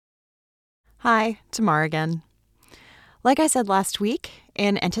Hi, Tamara again. Like I said last week,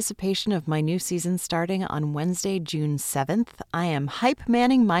 in anticipation of my new season starting on Wednesday, June 7th, I am hype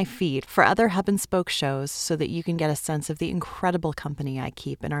manning my feed for other Hub and Spoke shows so that you can get a sense of the incredible company I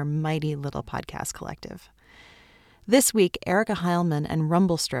keep in our mighty little podcast collective. This week, Erica Heilman and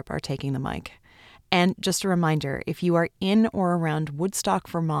Rumblestrip are taking the mic. And just a reminder, if you are in or around Woodstock,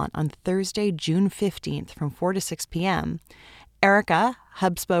 Vermont on Thursday, June 15th from 4 to 6 p.m., Erica,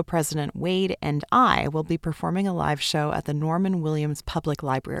 HubSpo President Wade, and I will be performing a live show at the Norman Williams Public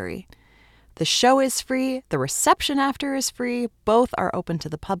Library. The show is free. The reception after is free. Both are open to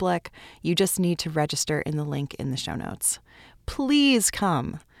the public. You just need to register in the link in the show notes. Please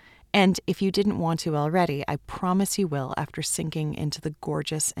come. And if you didn't want to already, I promise you will after sinking into the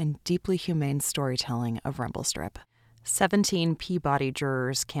gorgeous and deeply humane storytelling of Rumblestrip. 17 Peabody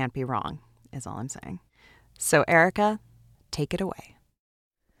jurors can't be wrong, is all I'm saying. So, Erica, take it away.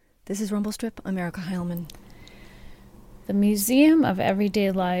 This is Rumblestrip. I'm Erica Heilman. The Museum of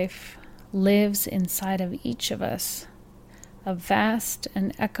Everyday Life lives inside of each of us, a vast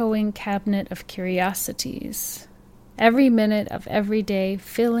and echoing cabinet of curiosities, every minute of every day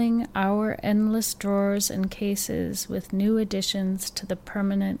filling our endless drawers and cases with new additions to the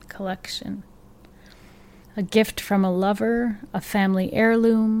permanent collection. A gift from a lover, a family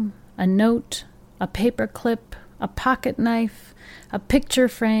heirloom, a note, a paper clip, a pocket knife, a picture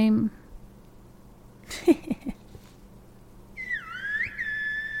frame.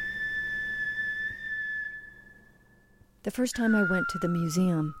 The first time I went to the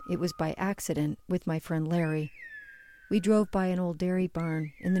museum, it was by accident with my friend Larry. We drove by an old dairy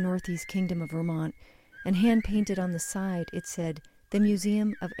barn in the Northeast Kingdom of Vermont, and hand-painted on the side it said, "The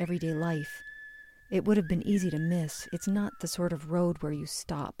Museum of Everyday Life." It would have been easy to miss. It's not the sort of road where you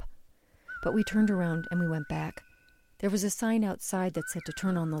stop. But we turned around and we went back. There was a sign outside that said to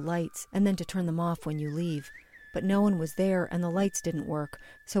turn on the lights and then to turn them off when you leave. But no one was there and the lights didn't work,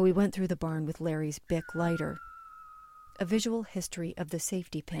 so we went through the barn with Larry's Bic lighter. A visual history of the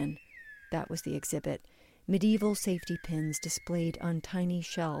safety pin. That was the exhibit. Medieval safety pins displayed on tiny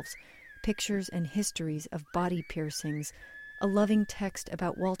shelves, pictures and histories of body piercings, a loving text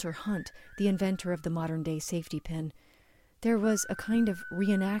about Walter Hunt, the inventor of the modern-day safety pin. There was a kind of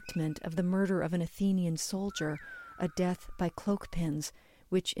reenactment of the murder of an Athenian soldier, a death by cloak pins,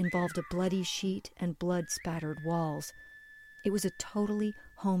 which involved a bloody sheet and blood-spattered walls. It was a totally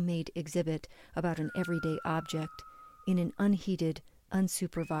homemade exhibit about an everyday object in an unheated,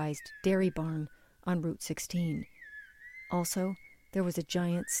 unsupervised dairy barn on Route 16. Also, there was a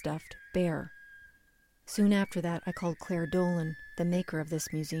giant stuffed bear. Soon after that, I called Claire Dolan, the maker of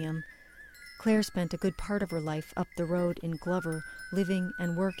this museum. Claire spent a good part of her life up the road in Glover, living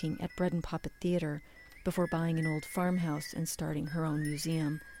and working at Bread and Puppet Theater, before buying an old farmhouse and starting her own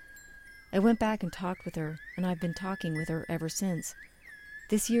museum. I went back and talked with her, and I've been talking with her ever since.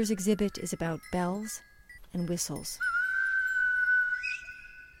 This year's exhibit is about bells and whistles.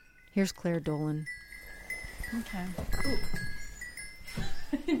 Here's Claire Dolan. Okay.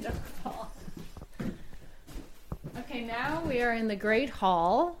 Don't fall. Okay, now we are in the Great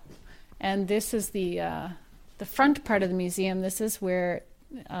Hall, and this is the front part of the museum. This is where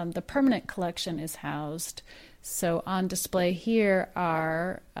the permanent collection is housed. So on display here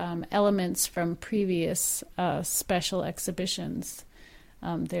are elements from previous special exhibitions.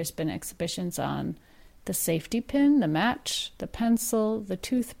 There's been exhibitions on the safety pin, the match, the pencil, the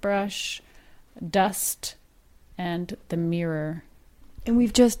toothbrush, dust, and the mirror. And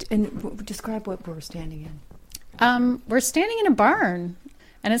describe what we're standing in. We're standing in a barn.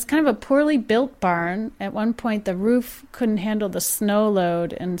 And it's kind of a poorly built barn. At one point, the roof couldn't handle the snow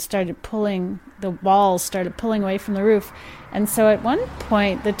load and the walls started pulling away from the roof. And so at one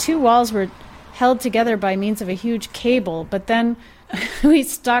point, the two walls were held together by means of a huge cable. But then we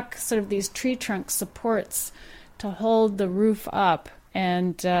stuck sort of these tree trunk supports to hold the roof up.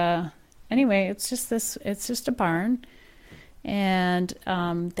 And anyway, it's just a barn. And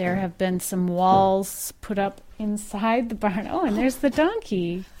there have been some walls put up inside the barn. Oh, and there's the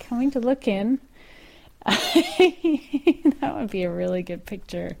donkey coming to look in. That would be a really good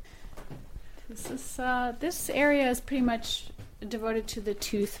picture. This area is pretty much devoted to the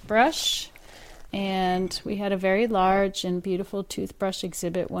toothbrush. And we had a very large and beautiful toothbrush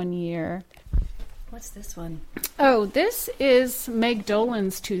exhibit one year. What's this one? Oh, this is Meg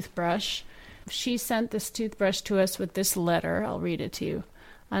Dolan's toothbrush. She sent this toothbrush to us with this letter. I'll read it to you.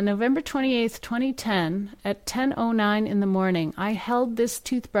 On November 28th, 2010, at 10:09 in the morning, I held this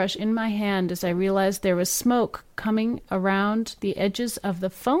toothbrush in my hand as I realized there was smoke coming around the edges of the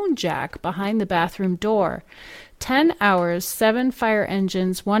phone jack behind the bathroom door. 10 hours, 7 fire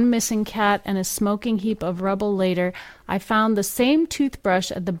engines, 1 missing cat, and a smoking heap of rubble later, I found the same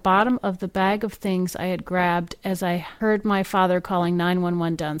toothbrush at the bottom of the bag of things I had grabbed as I heard my father calling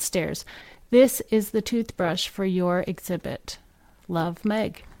 911 downstairs. This is the toothbrush for your exhibit. Love,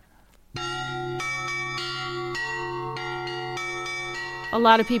 Meg. A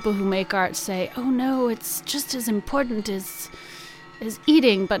lot of people who make art say, oh no, it's just as important as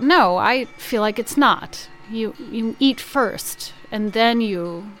eating. But no, I feel like it's not. You eat first, and then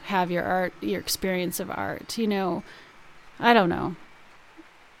you have your art, your experience of art. You know, I don't know.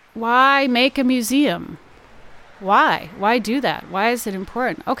 Why make a museum? Why? Why do that? Why is it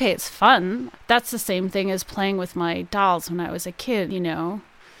important? Okay, it's fun. That's the same thing as playing with my dolls when I was a kid, you know.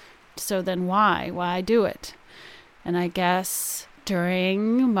 So then why? Why do it? And I guess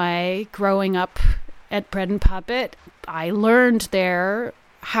during my growing up at Bread and Puppet, I learned there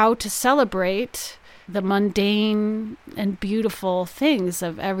how to celebrate the mundane and beautiful things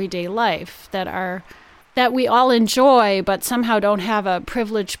of everyday life that we all enjoy, but somehow don't have a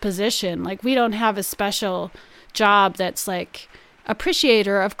privileged position. Like, we don't have a special job that's like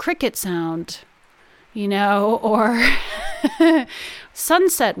appreciator of cricket sound, you know, or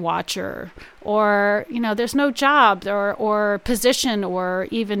sunset watcher, or, you know, there's no job or position or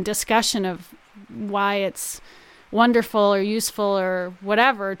even discussion of why it's wonderful or useful or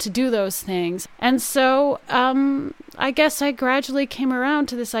whatever to do those things. And so I guess I gradually came around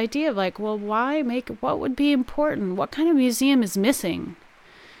to this idea of like, well, what would be important? What kind of museum is missing?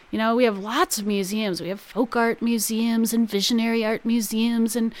 You know, we have lots of museums. We have folk art museums and visionary art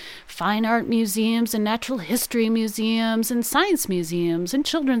museums and fine art museums and natural history museums and science museums and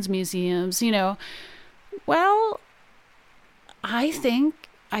children's museums, you know. Well,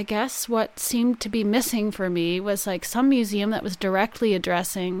 I guess what seemed to be missing for me was like some museum that was directly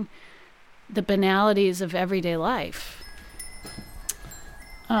addressing the banalities of everyday life.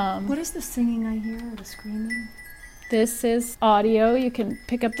 What is the singing I hear or the screaming? This is audio. You can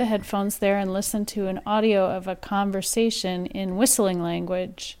pick up the headphones there and listen to an audio of a conversation in whistling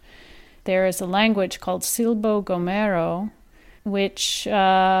language. There is a language called Silbo Gomero, which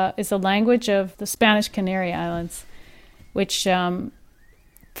is a language of the Spanish Canary Islands, which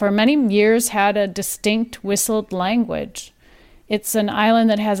for many years had a distinct whistled language. It's an island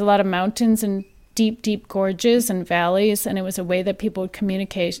that has a lot of mountains and deep, deep gorges and valleys, and it was a way that people would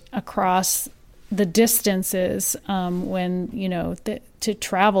communicate across the distances when, you know, to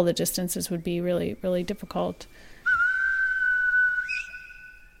travel the distances would be really, really difficult.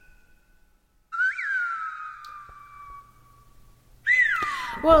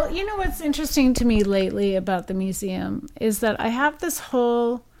 Well, you know what's interesting to me lately about the museum is that I have this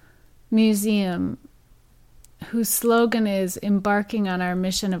whole museum whose slogan is embarking on our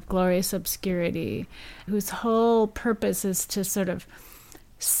mission of glorious obscurity, whose whole purpose is to sort of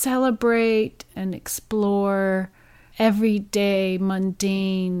celebrate and explore everyday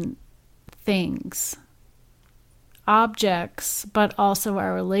mundane things, objects, but also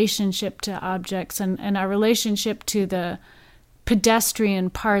our relationship to objects and our relationship to the pedestrian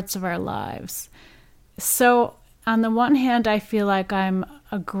parts of our lives. So on the one hand, I feel like I'm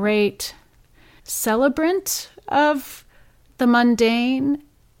a great celebrant of the mundane,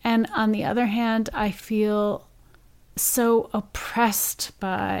 and on the other hand, I feel so oppressed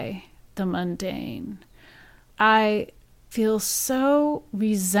by the mundane. I feel so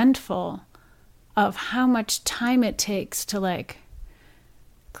resentful of how much time it takes to like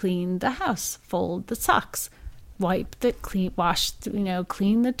clean the house, fold the socks, wipe the wash, you know,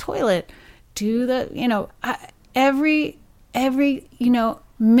 clean the toilet, do the, you know, every, you know,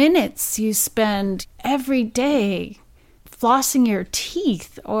 minutes you spend every day flossing your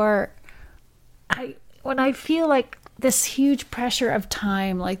teeth, or when I feel like this huge pressure of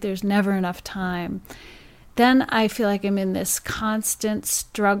time, like there's never enough time, then I feel like I'm in this constant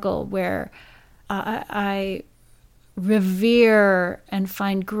struggle where I revere and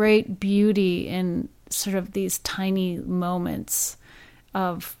find great beauty in sort of these tiny moments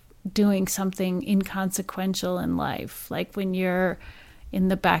of doing something inconsequential in life. Like when you're in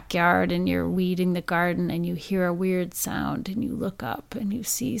the backyard and you're weeding the garden and you hear a weird sound and you look up and you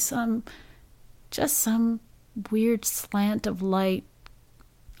see some weird slant of light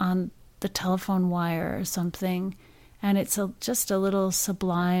on the telephone wire or something, and it's just a little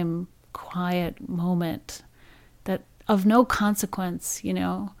sublime, quiet moment that of no consequence, you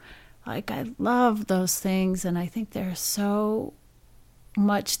know. Like, I love those things, and I think they're so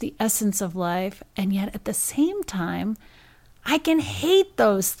much the essence of life, and yet at the same time, I can hate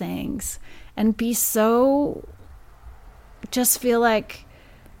those things and be so, just feel like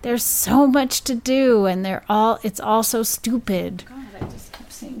there's so much to do, and it's all so stupid. God, I just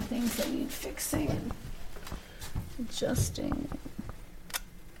keep seeing things that need fixing and adjusting.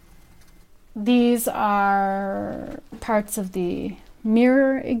 These are parts of the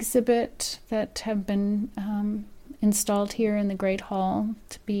mirror exhibit that have been installed here in the Great Hall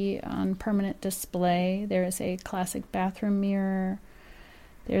to be on permanent display. There is a classic bathroom mirror.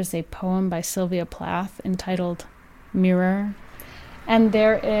 There's a poem by Sylvia Plath entitled Mirror. And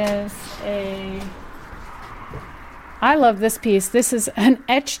there is I love this piece. This is an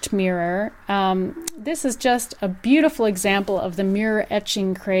etched mirror. This is just a beautiful example of the mirror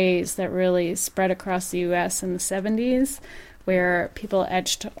etching craze that really spread across the U.S. in the 70s, where people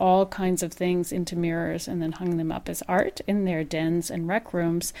etched all kinds of things into mirrors and then hung them up as art in their dens and rec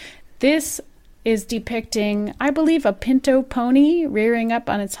rooms. This is depicting, I believe, a pinto pony rearing up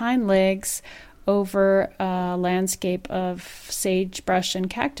on its hind legs over a landscape of sagebrush and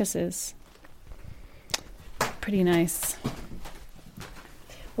cactuses. Pretty nice.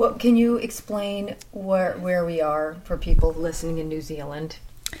 Well, can you explain where we are for people listening in New Zealand?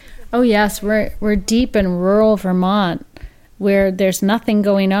 Oh yes, we're deep in rural Vermont, where there's nothing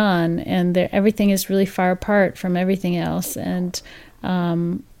going on, and everything is really far apart from everything else. And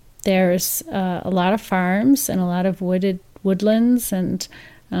there's a lot of farms and a lot of woodlands, and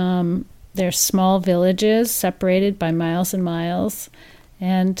there's small villages separated by miles and miles,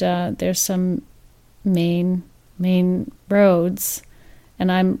 and there's some main roads.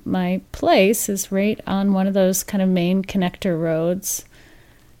 And my place is right on one of those kind of main connector roads.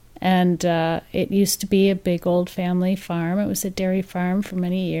 And it used to be a big old family farm. It was a dairy farm for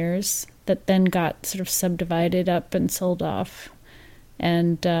many years that then got sort of subdivided up and sold off.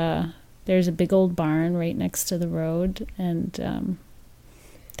 And there's a big old barn right next to the road, and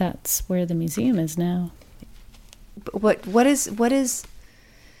that's where the museum is now. What is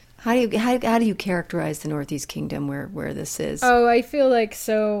how do you characterize the Northeast Kingdom where this is? Oh, I feel like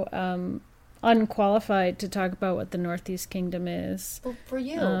so unqualified to talk about what the Northeast Kingdom is. Well, for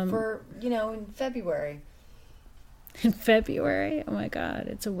you, in February. In February? Oh my God,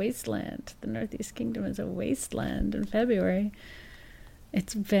 it's a wasteland. The Northeast Kingdom is a wasteland in February.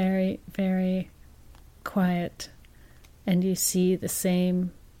 It's very, very quiet, and you see the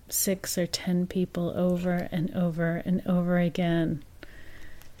same 6 or 10 people over and over and over again.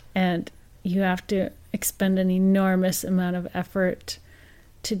 And you have to expend an enormous amount of effort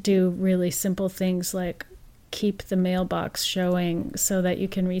to do really simple things like keep the mailbox showing so that you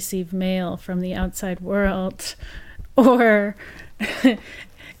can receive mail from the outside world, or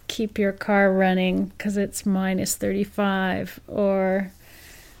keep your car running because it's minus 35, or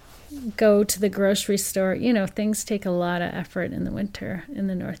go to the grocery store. Things take a lot of effort in the winter in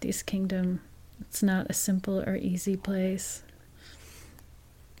the Northeast Kingdom. It's not a simple or easy place.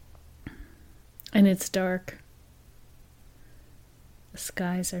 And it's dark. The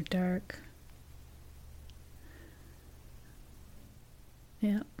skies are dark.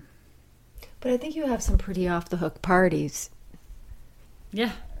 Yeah. But I think you have some pretty off-the-hook parties.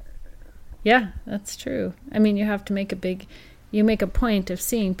 Yeah. Yeah, that's true. I mean, you have to make a point of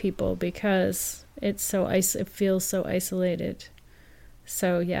seeing people because it feels so isolated.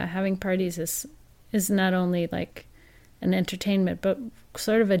 So yeah, having parties is not only like an entertainment, but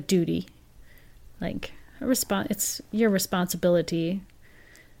sort of a duty. Like it's your responsibility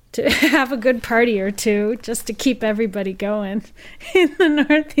to have a good party or two just to keep everybody going in the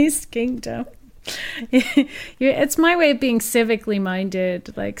Northeast Kingdom. It's my way of being civically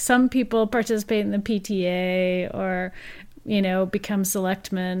minded. Like some people participate in the PTA or, become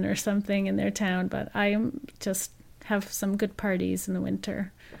selectmen or something in their town, but I just have some good parties in the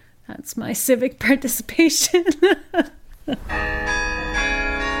winter. That's my civic participation.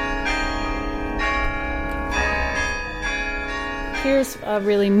 Here's a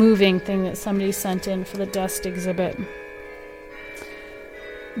really moving thing that somebody sent in for the dust exhibit.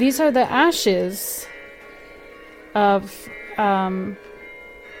 These are the ashes of a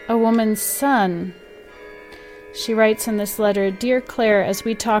woman's son. She writes in this letter, "Dear Claire, as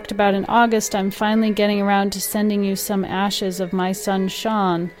we talked about in August, I'm finally getting around to sending you some ashes of my son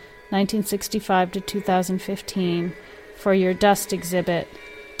Sean, 1965 to 2015, for your dust exhibit,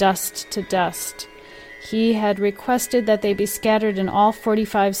 Dust to Dust. He had requested that they be scattered in all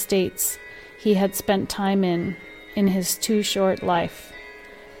 45 states he had spent time in his too short life."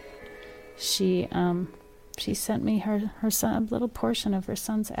 She sent me her son, a little portion of her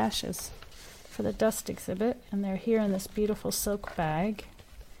son's ashes for the dust exhibit, and they're here in this beautiful silk bag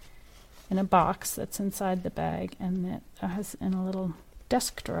in a box that's inside the bag, and it has in a little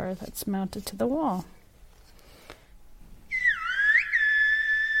desk drawer that's mounted to the wall.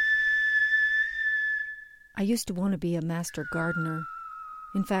 I used to want to be a master gardener.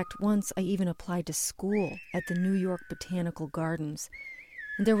 In fact, once I even applied to school at the New York Botanical Gardens,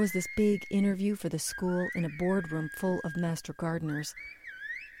 and there was this big interview for the school in a boardroom full of master gardeners.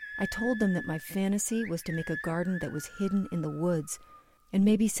 I told them that my fantasy was to make a garden that was hidden in the woods, and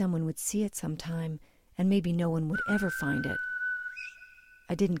maybe someone would see it sometime, and maybe no one would ever find it.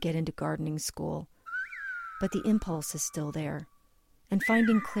 I didn't get into gardening school, but the impulse is still there. And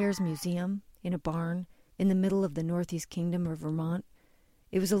finding Claire's museum in a barn in the middle of the Northeast Kingdom of Vermont,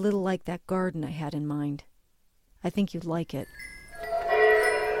 it was a little like that garden I had in mind. I think you'd like it.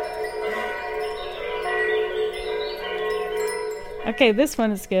 Okay, this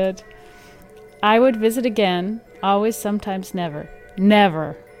one is good. I would visit again, always, sometimes, never.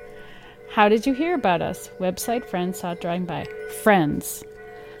 Never. How did you hear about us? Website, friends, saw it drawing by. Friends.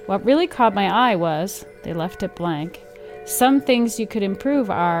 What really caught my eye was, they left it blank, some things you could improve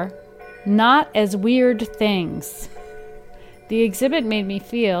are not as weird things. The exhibit made me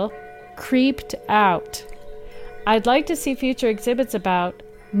feel creeped out. I'd like to see future exhibits about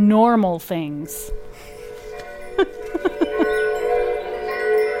normal things.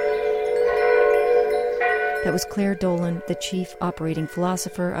 That was Claire Dolan, the chief operating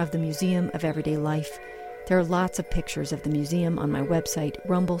philosopher of the Museum of Everyday Life. There are lots of pictures of the museum on my website,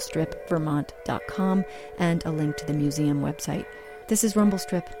 rumblestripvermont.com, and a link to the museum website. This is Rumble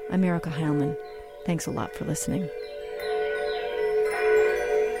Strip. I'm Erica Heilman. Thanks a lot for listening.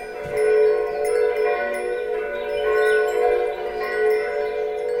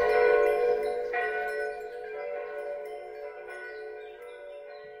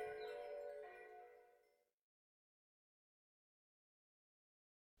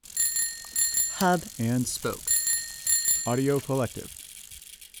 Hub and Spoke. Audio Collective.